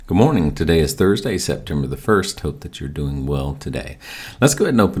Good morning. Today is Thursday, September the 1st. Hope that you're doing well today. Let's go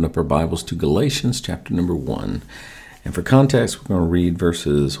ahead and open up our Bibles to Galatians chapter number 1. And for context, we're going to read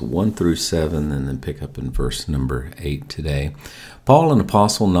verses 1 through 7 and then pick up in verse number 8 today. Paul, an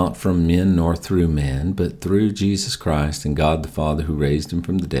apostle, not from men nor through man, but through Jesus Christ and God the Father who raised him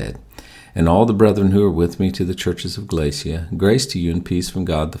from the dead, and all the brethren who are with me to the churches of Galatia, grace to you and peace from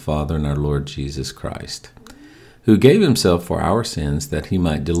God the Father and our Lord Jesus Christ, who gave himself for our sins that he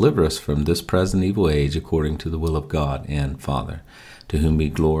might deliver us from this present evil age according to the will of God and Father, to whom be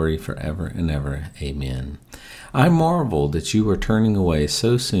glory forever and ever. Amen. I marvel that you are turning away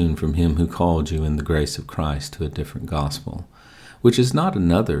so soon from him who called you in the grace of Christ to a different gospel, which is not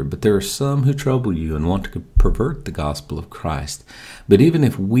another, but there are some who trouble you and want to pervert the gospel of Christ. But even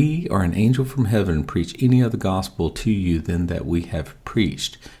if we or an angel from heaven preach any other gospel to you than that we have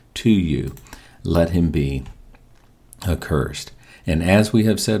preached to you, let him be accursed. And as we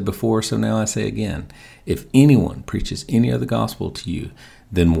have said before, so now I say again, if anyone preaches any other gospel to you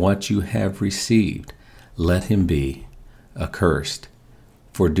than what you have received, let him be accursed.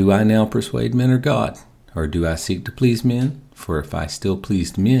 For do I now persuade men or God, or do I seek to please men? For if I still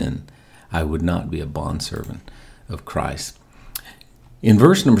pleased men, I would not be a bondservant of Christ. In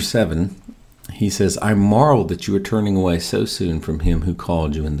verse number 7, he says, I marvel that you are turning away so soon from him who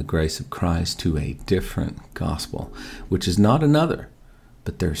called you in the grace of Christ to a different gospel, which is not another,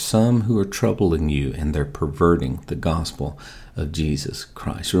 but there are some who are troubling you and they're perverting the gospel of Jesus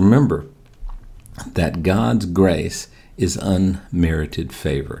Christ. Remember that God's grace is unmerited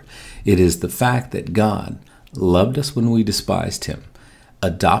favor. It is the fact that God loved us when we despised him,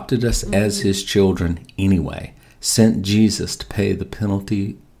 adopted us as his children anyway, sent Jesus to pay the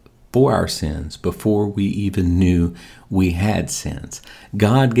penalty for our sins before we even knew we had sins.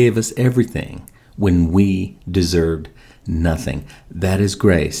 God gave us everything when we deserved nothing. That is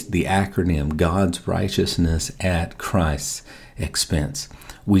grace, the acronym, God's righteousness at Christ's expense.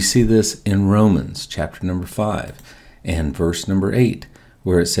 We see this in Romans chapter number 5 and verse number 8,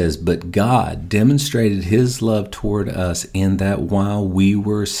 where it says, But God demonstrated his love toward us in that while we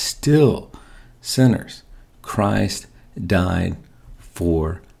were still sinners, Christ died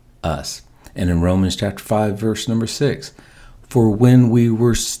for us. And in Romans chapter 5, verse number 6, For when we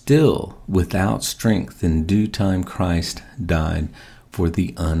were still without strength, in due time Christ died for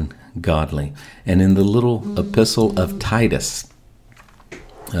the ungodly. And in the little epistle of Titus,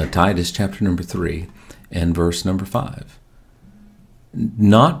 Titus chapter number 3 and verse number 5,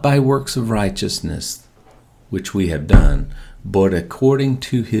 Not by works of righteousness which we have done, but according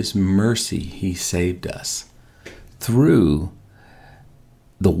to his mercy he saved us through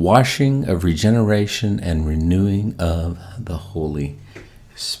the washing of regeneration and renewing of the Holy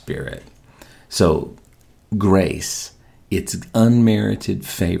Spirit. So grace, it's unmerited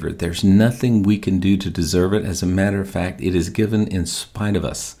favor. There's nothing we can do to deserve it. As a matter of fact, it is given in spite of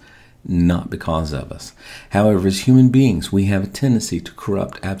us, not because of us. However, as human beings, we have a tendency to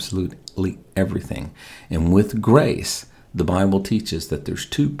corrupt absolutely everything. And with grace, the Bible teaches that there's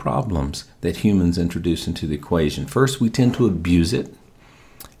two problems that humans introduce into the equation. First, we tend to abuse it.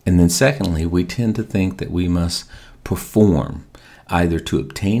 And then secondly, we tend to think that we must perform either to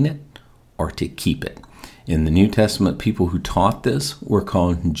obtain it or to keep it. In the New Testament, people who taught this were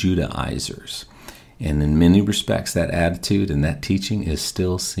called Judaizers. And in many respects, that attitude and that teaching is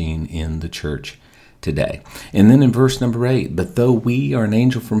still seen in the church today. And then in verse number 8, But though we or an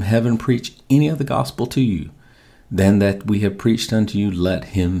angel from heaven preach any other gospel to you than that we have preached unto you, let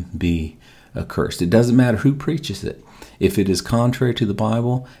him be accursed. It doesn't matter who preaches it. If it is contrary to the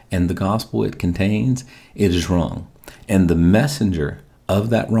Bible and the gospel it contains, it is wrong. And the messenger of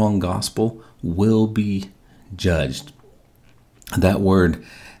that wrong gospel will be judged. That word,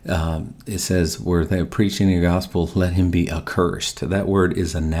 it says, where they are preaching the gospel, let him be accursed. That word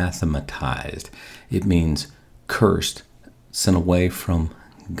is anathematized. It means cursed, sent away from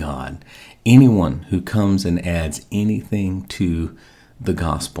God. Anyone who comes and adds anything to the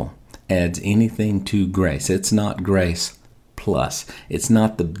gospel, adds anything to grace. It's not grace plus. It's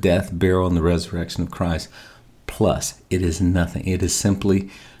not the death, burial, and the resurrection of Christ plus. It is nothing. It is simply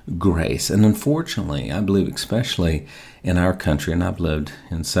grace. And unfortunately, I believe especially in our country, and I've lived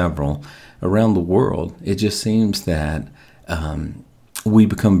in several around the world, it just seems that we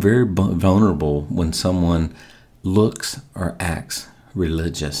become very vulnerable when someone looks or acts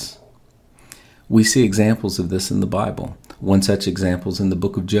religious. We see examples of this in the Bible. One such example is in the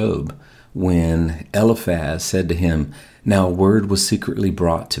book of Job, when Eliphaz said to him, Now a word was secretly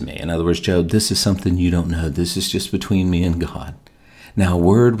brought to me. In other words, Job, this is something you don't know. This is just between me and God. Now a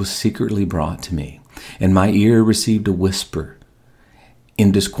word was secretly brought to me, and my ear received a whisper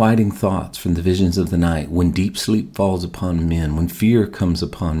in disquieting thoughts from the visions of the night, when deep sleep falls upon men, when fear comes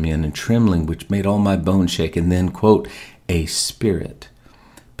upon men, and trembling which made all my bones shake, and then, quote, a spirit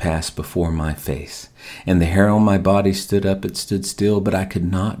passed before my face, and the hair on my body stood up, it stood still, but I could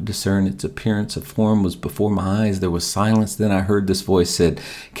not discern its appearance. A form was before my eyes, there was silence. Then I heard this voice said,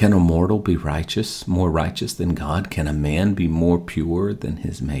 can a mortal be righteous, more righteous than God? Can a man be more pure than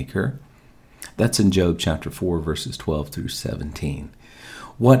his maker? That's in Job chapter 4, verses 12 through 17.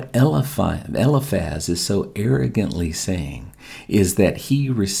 What Eliphaz is so arrogantly saying is that he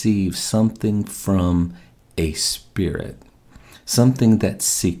receives something from a spirit, something that's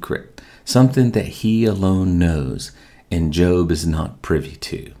secret, something that he alone knows and Job is not privy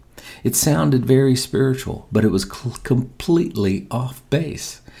to. It sounded very spiritual, but it was completely off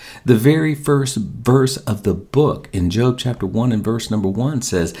base. The very first verse of the book in Job chapter 1 and verse number 1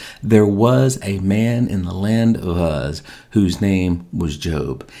 says, there was a man in the land of Uz whose name was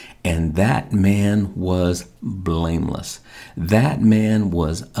Job, and that man was blameless. That man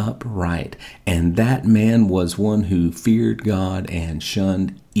was upright, and that man was one who feared God and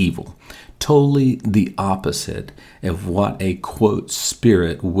shunned evil. Totally the opposite of what a, quote,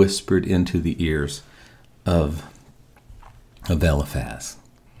 spirit whispered into the ears of Eliphaz.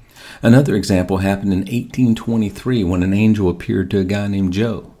 Another example happened in 1823 when an angel appeared to a guy named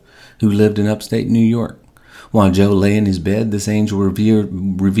Joe who lived in upstate New York. While Joe lay in his bed, this angel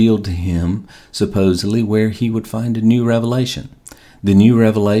revealed to him, supposedly, where he would find a new revelation. The new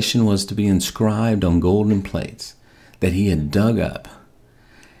revelation was to be inscribed on golden plates that he had dug up.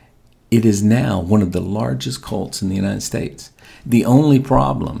 It is now one of the largest cults in the United States. The only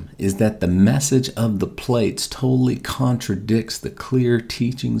problem is that the message of the plates totally contradicts the clear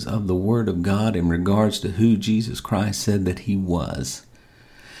teachings of the Word of God in regards to who Jesus Christ said that he was.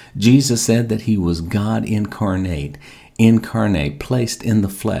 Jesus said that he was God incarnate, placed in the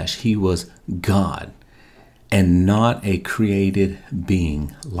flesh. He was God and not a created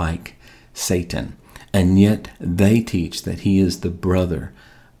being like Satan. And yet they teach that he is the brother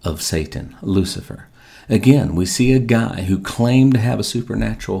of Satan, Lucifer. Again, we see a guy who claimed to have a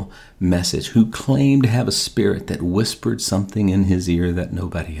supernatural message, who claimed to have a spirit that whispered something in his ear that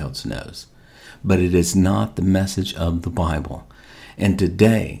nobody else knows. But it is not the message of the Bible. And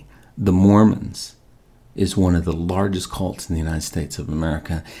today, the Mormons is one of the largest cults in the United States of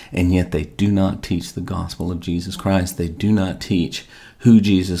America, and yet they do not teach the gospel of Jesus Christ. They do not teach who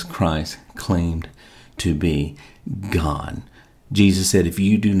Jesus Christ claimed to be, God. Jesus said, if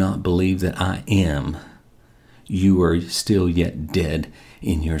you do not believe that I am, you are still yet dead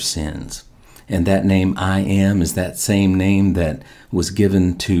in your sins. And that name, I am, is that same name that was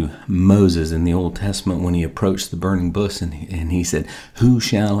given to Moses in the Old Testament when he approached the burning bush and he said, who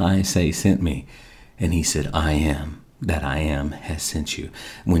shall I say sent me? And he said, I am, that I am has sent you.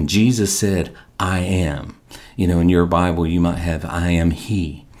 When Jesus said, I am, in your Bible you might have, I am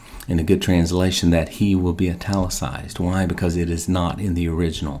he. In a good translation, that he will be italicized. Why? Because it is not in the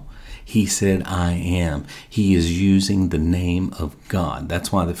original. He said, I am. He is using the name of God.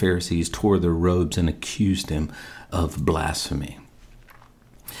 That's why the Pharisees tore their robes and accused him of blasphemy.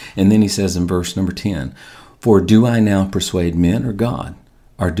 And then he says in verse number 10, for do I now persuade men or God?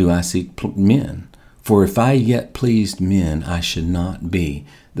 Or do I seek men? For if I yet pleased men, I should not be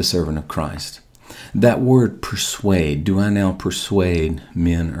the servant of Christ. That word persuade, do I now persuade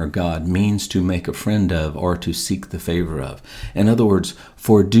men or God, means to make a friend of or to seek the favor of. In other words,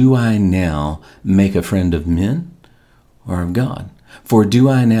 for do I now make a friend of men or of God? For do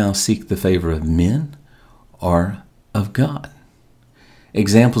I now seek the favor of men or of God?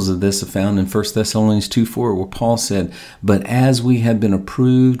 Examples of this are found in 1 Thessalonians 2:4, where Paul said, but as we have been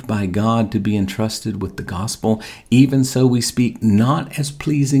approved by God to be entrusted with the gospel, even so we speak not as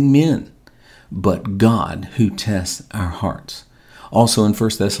pleasing men, but God who tests our hearts. Also in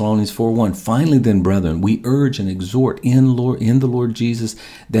 1 Thessalonians 4:1, finally then, brethren, we urge and exhort in the Lord Jesus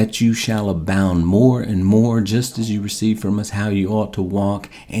that you shall abound more and more, just as you receive from us how you ought to walk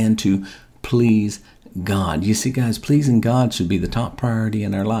and to please God. You see, guys, pleasing God should be the top priority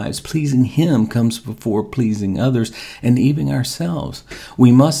in our lives. Pleasing Him comes before pleasing others and even ourselves.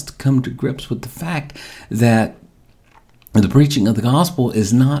 We must come to grips with the fact that the preaching of the gospel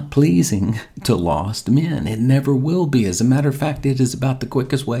is not pleasing to lost men. It never will be. As a matter of fact, it is about the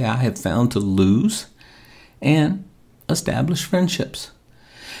quickest way I have found to lose and establish friendships.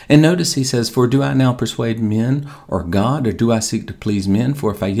 And notice he says, for do I now persuade men or God, or do I seek to please men?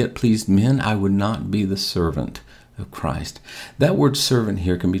 For if I yet pleased men, I would not be the servant of Christ. That word servant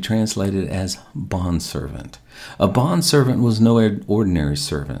here can be translated as bondservant. A bondservant was no ordinary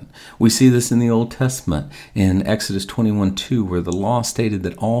servant. We see this in the Old Testament in Exodus 21:2, where the law stated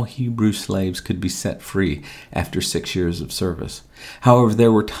that all Hebrew slaves could be set free after 6 years of service. However,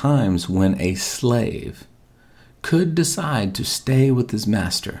 there were times when a slave could decide to stay with his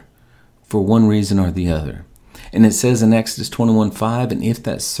master for one reason or the other. And it says in Exodus 21:5, and if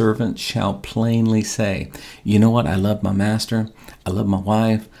that servant shall plainly say, you know what, I love my master, I love my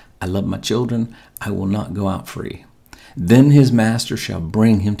wife, I love my children, I will not go out free. Then his master shall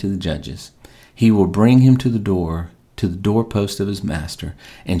bring him to the judges. He will bring him to the doorpost of his master,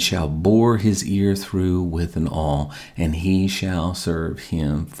 and shall bore his ear through with an awl, and he shall serve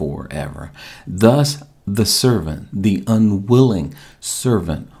him forever. Thus the servant, the unwilling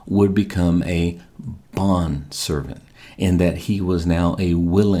servant, would become a bond servant, in that he was now a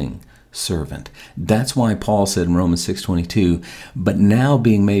willing servant. That's why Paul said in Romans 6:22, but now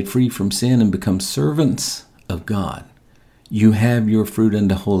being made free from sin and become servants of God, you have your fruit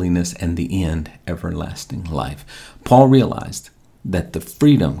unto holiness, and the end everlasting life. Paul realized that the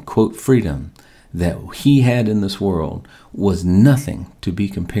freedom, quote, freedom that he had in this world was nothing to be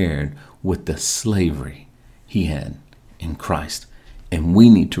compared with the slavery he had in Christ. And we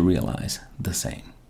need to realize the same.